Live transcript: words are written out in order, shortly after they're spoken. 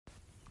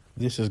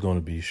This is going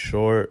to be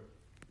short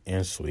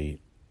and sweet.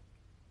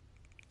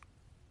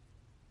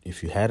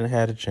 If you hadn't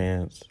had a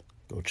chance,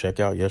 go check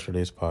out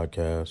yesterday's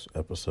podcast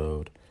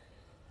episode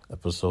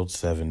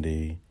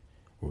 70,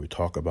 where we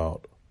talk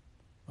about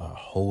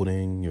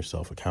holding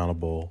yourself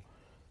accountable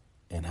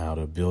and how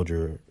to build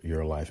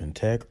your life in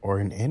tech or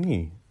in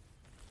any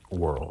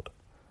world.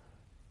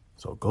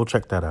 So go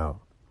check that out.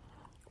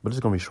 But it's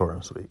going to be short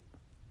and sweet.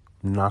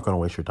 I'm not going to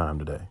waste your time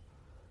today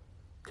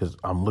because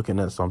I'm looking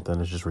at something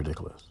that's just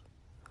ridiculous.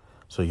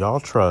 So y'all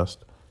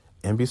trust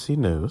NBC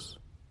News.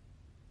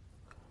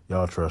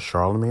 Y'all trust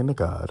Charlamagne the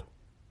God.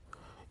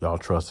 Y'all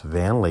trust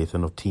Van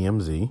Lathan of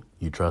TMZ.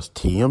 You trust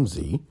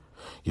TMZ.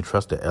 You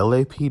trust the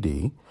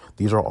LAPD.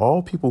 These are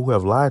all people who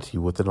have lied to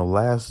you within the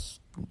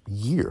last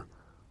year.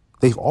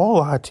 They've all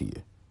lied to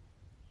you.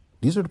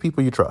 These are the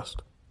people you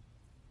trust.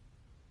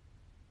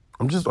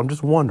 I'm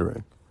just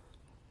wondering.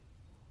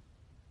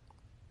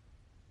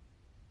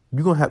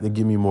 You're going to have to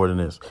give me more than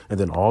this. And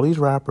then all these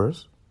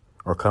rappers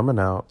are coming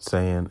out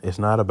saying it's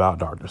not about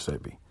Dr.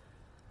 Sebi.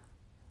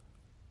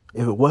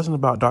 If it wasn't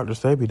about Dr.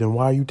 Sebi, then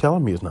why are you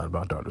telling me it's not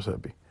about Dr.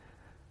 Sebi?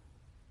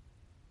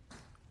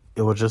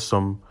 It was just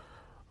some,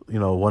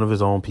 one of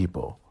his own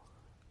people.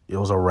 It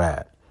was a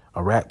rat.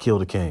 A rat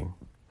killed a king.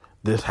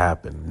 This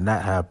happened and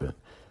that happened.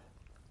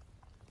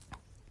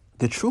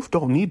 The truth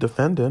don't need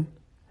defending.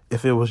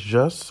 If it was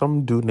just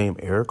some dude named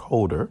Eric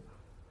Holder,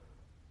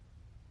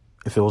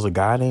 if it was a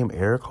guy named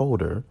Eric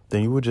Holder,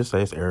 then you would just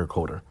say it's Eric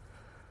Holder.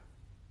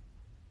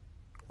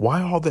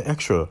 Why all the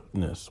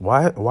extraness?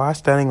 Why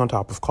standing on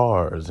top of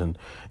cars and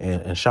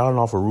shouting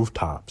off of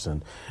rooftops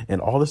and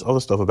all this other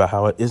stuff about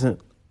how it isn't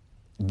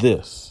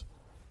this?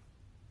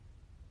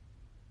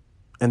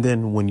 And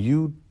then when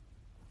you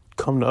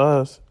come to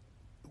us,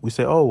 we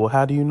say, oh, well,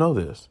 how do you know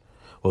this?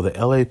 Well, the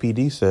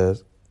LAPD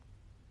says,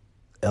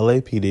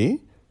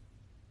 LAPD?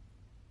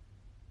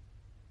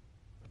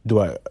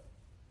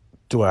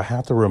 Do I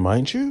have to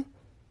remind you?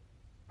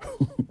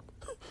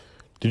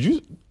 Did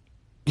you?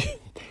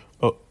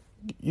 Oh,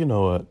 you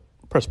know what?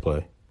 Press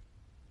play.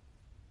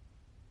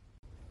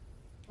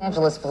 Los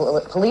Angeles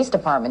Police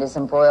Department is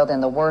embroiled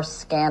in the worst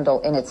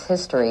scandal in its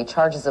history.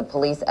 Charges of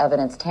police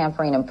evidence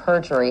tampering and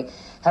perjury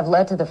have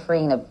led to the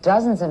freeing of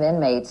dozens of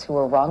inmates who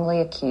were wrongly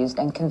accused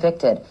and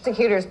convicted.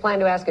 Prosecutors plan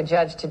to ask a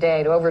judge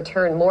today to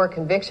overturn more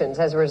convictions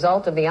as a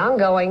result of the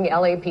ongoing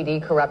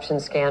LAPD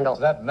corruption scandal.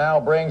 That now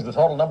brings the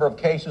total number of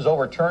cases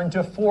overturned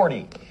to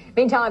 40.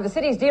 Meantime, the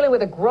city is dealing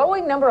with a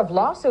growing number of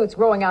lawsuits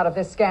growing out of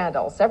this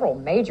scandal. Several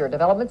major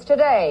developments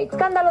today.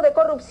 Escándalo de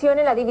corrupción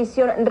en la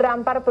división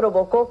Rampart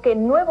provocó que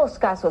nuevos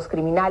casos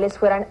criminales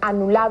fueran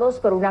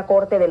anulados por una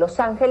corte de Los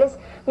Ángeles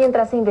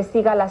mientras se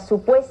investiga la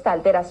supuesta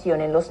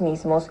alteración en los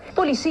mismos.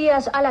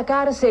 Policías a la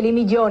cárcel y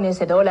millones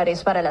de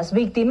dólares para las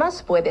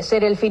víctimas puede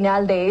ser el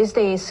final de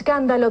este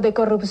escándalo de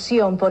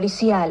corrupción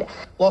policial.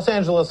 Los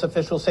Angeles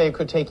officials say it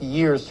could take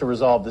years to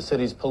resolve the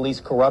city's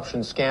police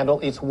corruption scandal,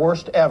 its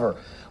worst ever.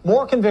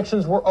 More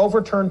convictions were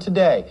overturned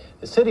today.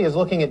 The city is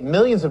looking at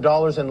millions of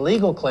dollars in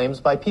legal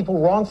claims by people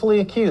wrongfully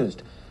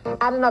accused.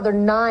 Add another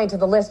 9 to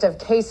the list of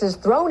cases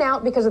thrown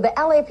out because of the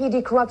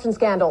LAPD corruption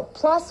scandal,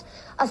 plus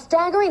a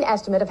staggering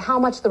estimate of how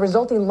much the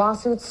resulting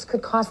lawsuits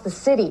could cost the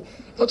city.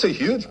 That's a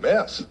huge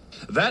mess.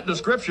 That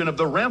description of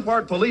the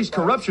Rampart Police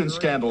corruption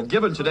scandal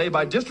given today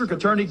by District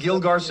Attorney Gil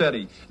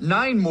Garcetti.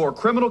 9 more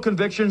criminal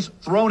convictions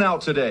thrown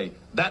out today.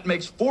 That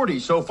makes 40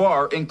 so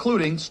far,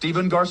 including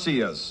Stephen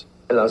Garcia's.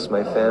 I lost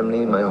my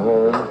family, my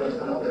home,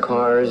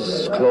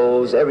 cars,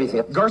 clothes,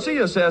 everything.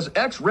 Garcia says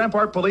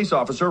ex-Rampart police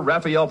officer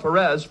Rafael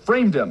Perez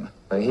framed him.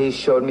 He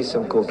showed me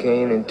some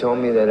cocaine and told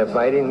me that if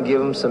I didn't give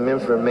him some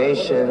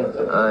information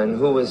on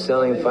who was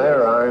selling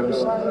firearms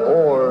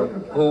or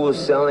who was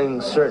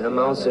selling certain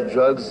amounts of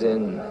drugs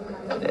and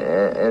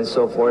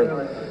so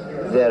forth,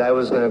 that I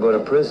was going to go to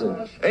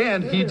prison.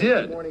 And he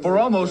did, for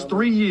almost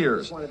 3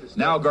 years.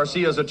 Now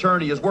Garcia's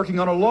attorney is working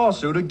on a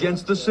lawsuit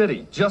against the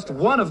city, just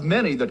one of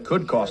many that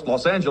could cost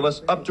Los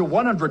Angeles up to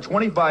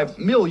 $125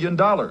 million.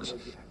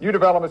 New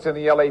developments in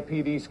the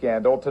LAPD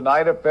scandal.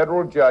 Tonight, a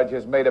federal judge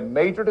has made a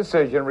major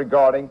decision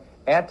regarding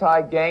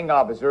anti-gang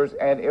officers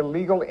and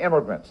illegal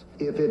immigrants.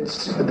 If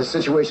it's the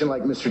situation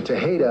like Mr.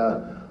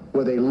 Tejeda,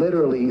 where they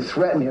literally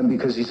threaten him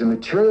because he's a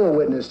material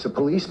witness to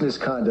police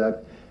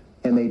misconduct,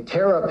 and they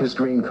tear up his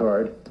green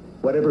card,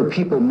 whatever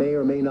people may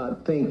or may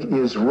not think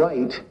is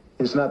right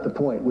is not the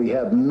point. We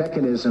have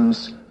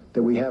mechanisms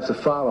that we have to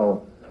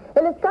follow.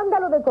 El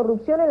escándalo de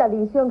corrupción en la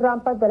división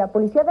Rampart de la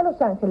Policía de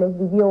Los Ángeles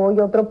vivió hoy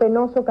otro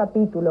penoso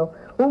capítulo.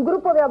 Un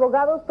grupo de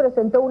abogados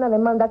presentó una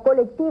demanda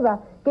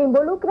colectiva que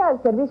involucra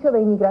al Servicio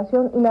de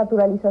Inmigración y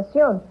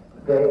Naturalización.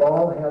 They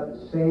all have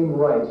the same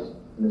rights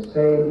and the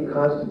same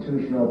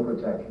constitutional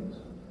protections.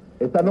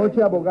 Esta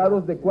noche,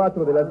 abogados de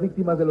 4 de las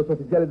víctimas de los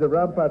oficiales de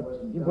Rampart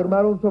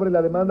informaron sobre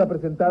la demanda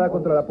presentada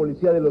contra la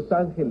policía de Los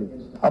Ángeles.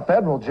 A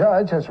federal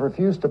judge has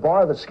refused to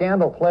bar the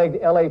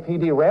scandal-plagued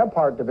LAPD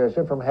Rampart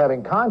division from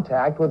having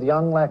contact with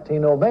young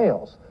Latino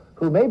males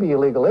who may be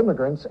illegal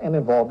immigrants and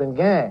involved in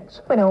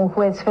gangs. Bueno, un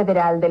juez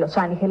federal de Los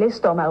Ángeles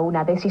toma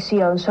una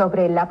decisión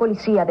sobre la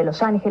policía de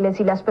Los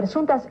Ángeles y las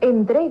presuntas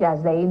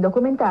entregas de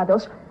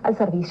indocumentados al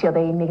servicio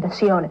de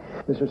inmigración.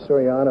 Mr.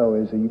 Soriano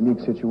is a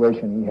unique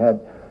situation. He had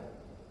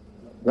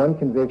one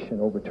conviction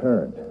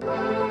overturned.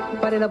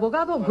 Para el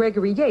abogado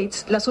Gregory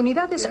Yates, las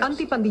unidades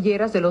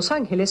antipandilleras de Los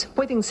Ángeles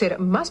pueden ser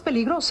más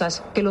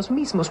peligrosas que los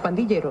mismos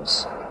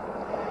pandilleros.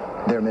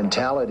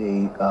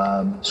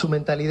 Su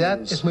mentalidad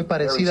es muy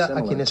parecida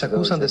a quienes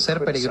acusan de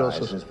ser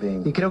peligrosos.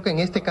 Y creo que en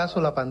este caso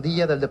la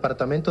pandilla del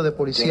Departamento de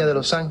Policía de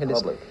Los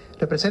Ángeles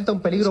representa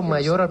un peligro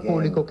mayor al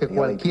público que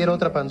cualquier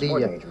otra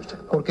pandilla,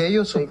 porque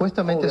ellos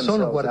supuestamente son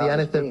los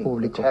guardianes del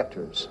público.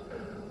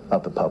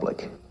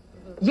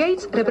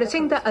 Yates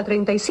representa a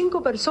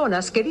 35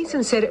 personas que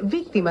dicen ser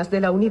víctimas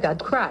de la unidad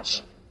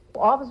Crash.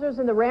 Officers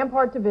in the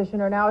Rampart Division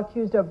are now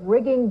accused of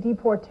rigging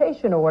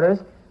deportation orders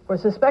for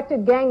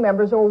suspected gang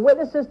members or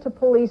witnesses to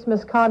police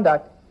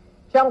misconduct.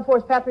 Channel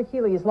 4's Patrick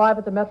Healy is live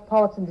at the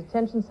Metropolitan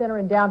Detention Center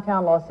in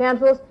downtown Los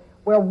Angeles,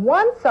 where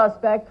one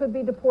suspect could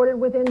be deported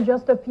within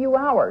just a few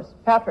hours.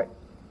 Patrick.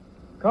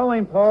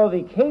 Colleen Paul,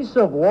 the case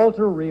of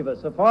Walter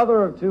Rivas, a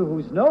father of two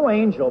who's no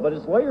angel, but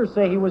his lawyers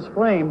say he was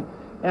framed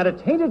and a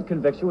tainted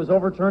conviction was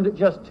overturned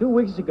just 2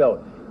 weeks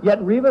ago.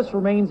 Yet Rivas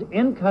remains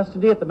in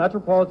custody at the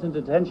Metropolitan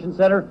Detention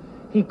Center.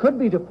 He could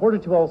be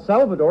deported to El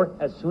Salvador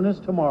as soon as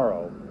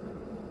tomorrow.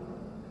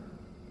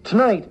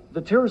 Tonight,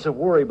 the tears of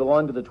worry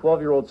belong to the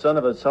 12-year-old son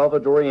of a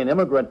Salvadorian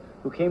immigrant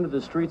who came to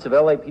the streets of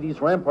LAPD's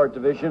Rampart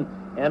Division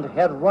and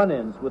had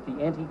run-ins with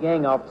the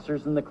anti-gang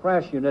officers in the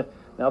Crash Unit,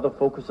 now the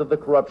focus of the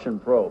corruption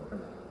probe.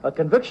 A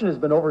conviction has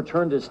been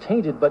overturned as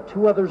tainted, but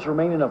 2 others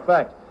remain in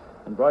effect.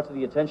 And brought to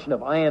the attention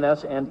of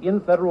INS and in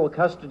federal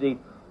custody,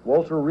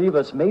 Walter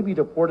Rivas may be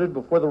deported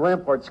before the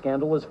Rampart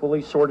scandal is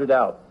fully sorted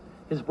out.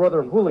 His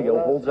brother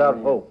Julio holds out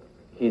hope.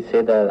 He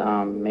said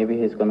that maybe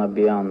he's going to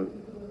be on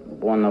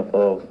one of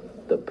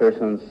the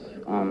persons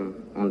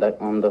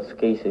on those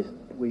cases.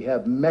 We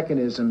have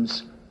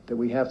mechanisms that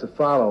we have to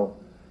follow,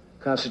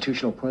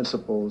 constitutional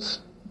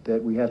principles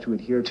that we have to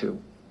adhere to,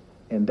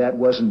 and that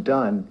wasn't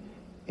done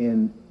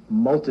in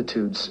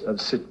multitudes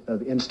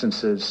of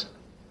instances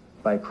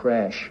by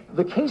Crash.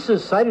 The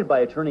cases cited by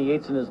Attorney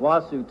Yates in his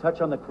lawsuit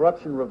touch on the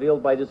corruption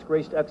revealed by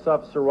disgraced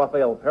ex-officer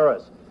Rafael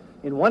Perez.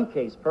 In one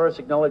case, Perez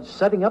acknowledged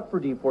setting up for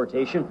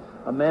deportation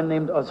a man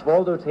named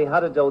Osvaldo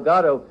Tejada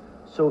Delgado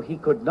so he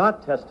could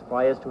not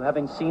testify as to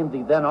having seen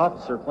the then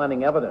officer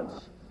planting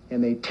evidence.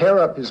 And they tear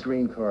up his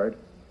green card,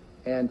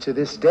 and to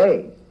this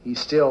day, he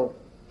still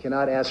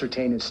cannot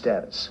ascertain his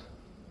status.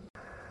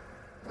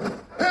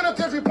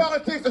 Penitentiary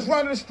politics is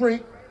running the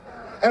street,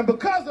 and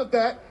because of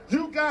that,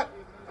 you got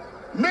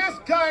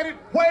misguided,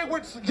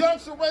 wayward young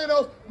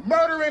Serenos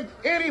murdering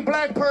any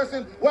black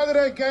person, whether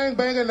they're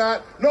gangbang or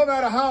not, no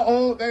matter how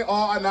old they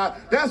are or not.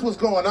 That's what's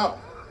going on.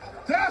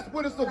 That's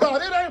what it's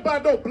about. It ain't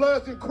about no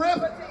Bloods and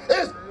Crips.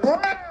 It's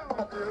brown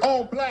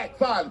on black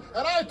violence.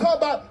 And I ain't talking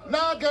about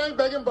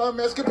non-gangbanging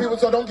Mexican people,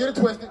 so don't get it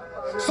twisted.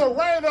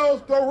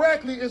 Serenos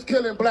directly is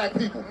killing black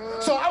people.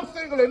 So I'm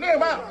singling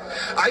them out.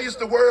 I used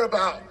to worry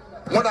about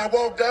when I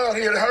walked down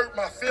here, it hurt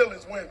my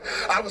feelings when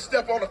I would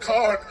step on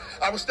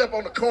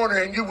the corner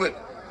and you would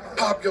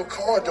pop your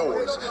car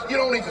doors. You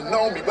don't even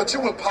know me, but you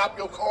would pop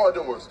your car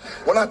doors.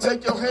 When I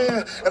take your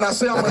hand and I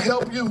say I'm gonna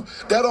help you,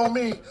 that don't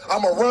mean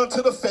I'm gonna run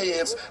to the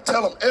feds,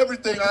 tell them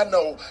everything I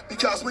know,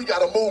 because we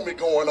got a movement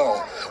going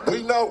on.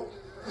 We know,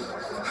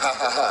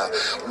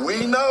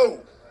 we know,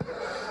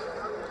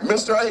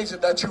 Mr.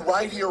 Agent, that you're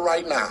right here,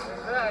 right now.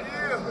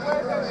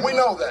 We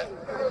know that.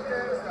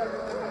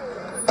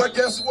 But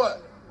guess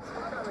what?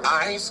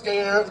 I ain't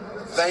scared,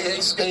 they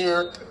ain't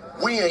scared,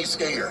 we ain't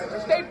scared.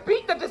 They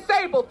beat the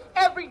disabled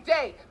every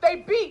day. They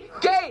beat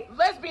gay,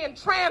 lesbian,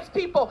 trans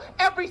people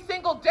every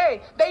single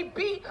day. They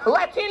beat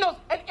Latinos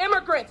and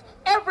immigrants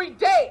every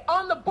day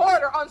on the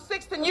border on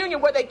 6th and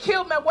Union where they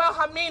killed Manuel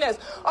Jimenez.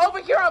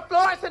 Over here on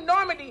Florence and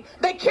Normandy,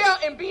 they kill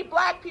and beat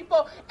black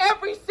people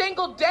every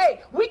single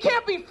day. We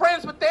can't be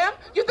friends with them.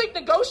 You think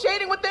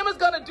negotiating with them is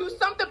going to do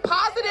something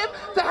positive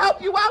to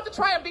help you out to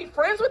try and be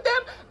friends with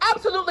them?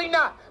 Absolutely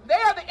not. They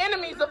are the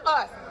enemies of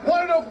us.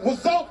 One of the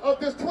results of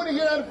this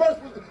 20-year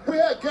anniversary was we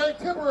had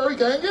temporary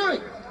gang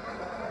unity.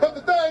 But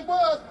the thing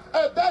was,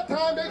 at that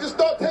time, they just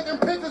started taking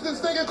pictures and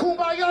singing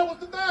Kumbaya was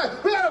the thing.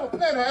 We had to have a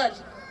plan of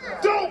action.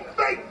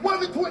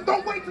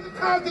 Don't wait till the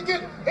time to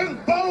get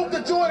involved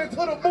to join into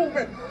the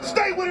movement.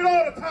 Stay with it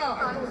all the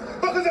time.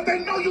 Because if they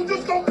know you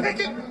just gonna pick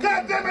it,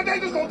 goddamn it, they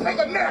just gonna take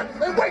a nap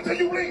and wait till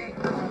you leave.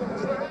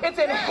 It's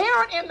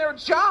inherent in their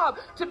job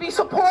to be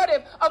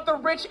supportive of the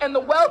rich and the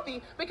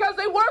wealthy because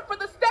they work for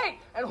the state.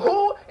 And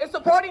who is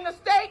supporting the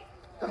state?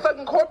 The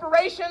fucking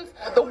corporations,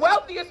 the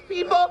wealthiest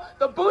people,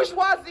 the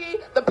bourgeoisie,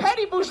 the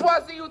petty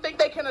bourgeoisie who think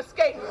they can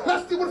escape.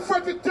 Let's see what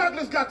Frederick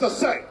Douglass got to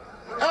say.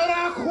 And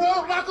I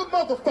quote like a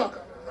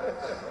motherfucker.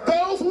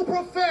 Those who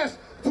profess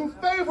to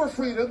favor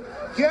freedom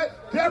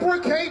yet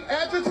deprecate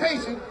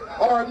agitation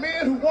are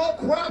men who want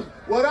crops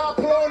without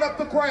blowing up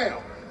the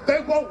ground. They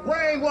want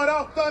rain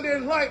without thunder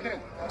and lightning.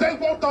 They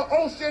want the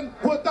ocean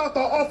without the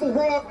awful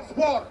raw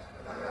water.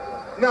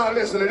 Now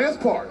listen to this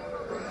part.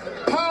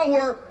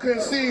 Power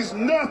concedes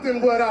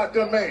nothing without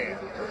demand.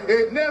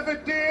 It never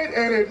did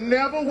and it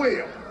never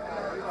will.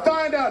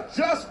 Find out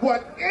just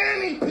what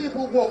any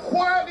people will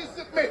quietly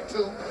submit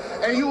to,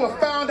 and you have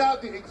found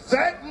out the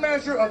exact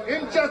measure of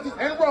injustice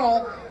and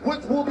wrong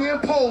which will be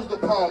imposed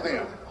upon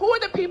them. Who are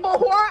the people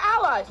who are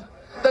allies?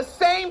 The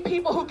same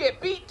people who get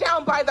beat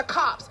down by the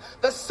cops.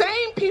 The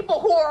same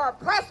people who are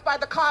oppressed by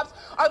the cops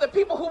are the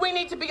people who we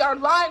need to be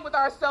aligned with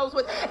ourselves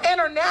with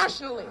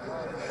internationally.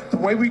 The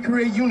way we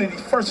create unity,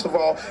 first of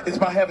all, is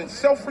by having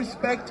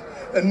self-respect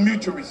and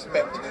mutual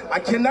respect. I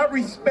cannot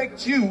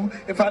respect you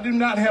if I do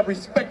not have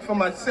respect for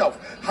myself.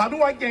 How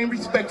do I gain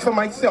respect for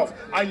myself?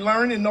 I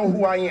learn and know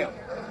who I am.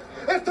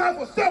 It's time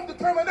for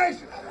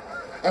self-determination.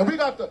 And we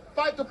got to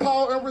fight the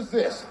power and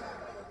resist.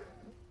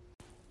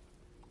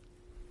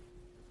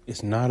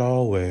 It's not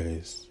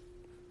always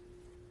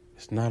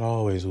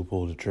who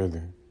pulled the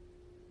trigger.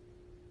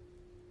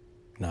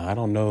 Now, I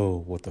don't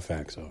know what the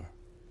facts are.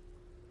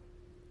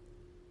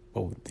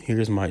 But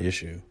here's my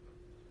issue.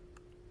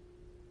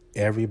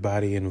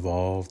 Everybody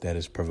involved that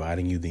is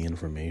providing you the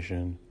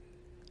information,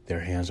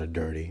 their hands are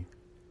dirty.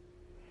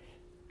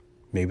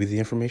 Maybe the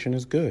information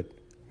is good.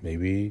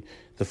 Maybe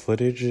the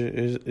footage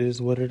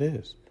is what it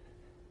is.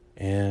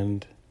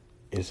 And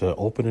it's an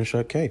open and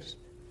shut case.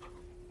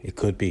 It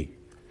could be.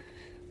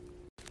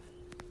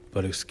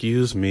 But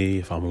excuse me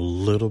if I'm a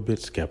little bit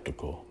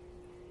skeptical.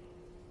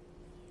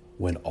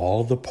 When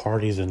all the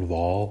parties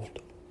involved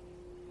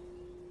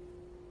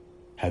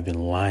have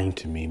been lying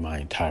to me my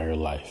entire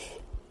life.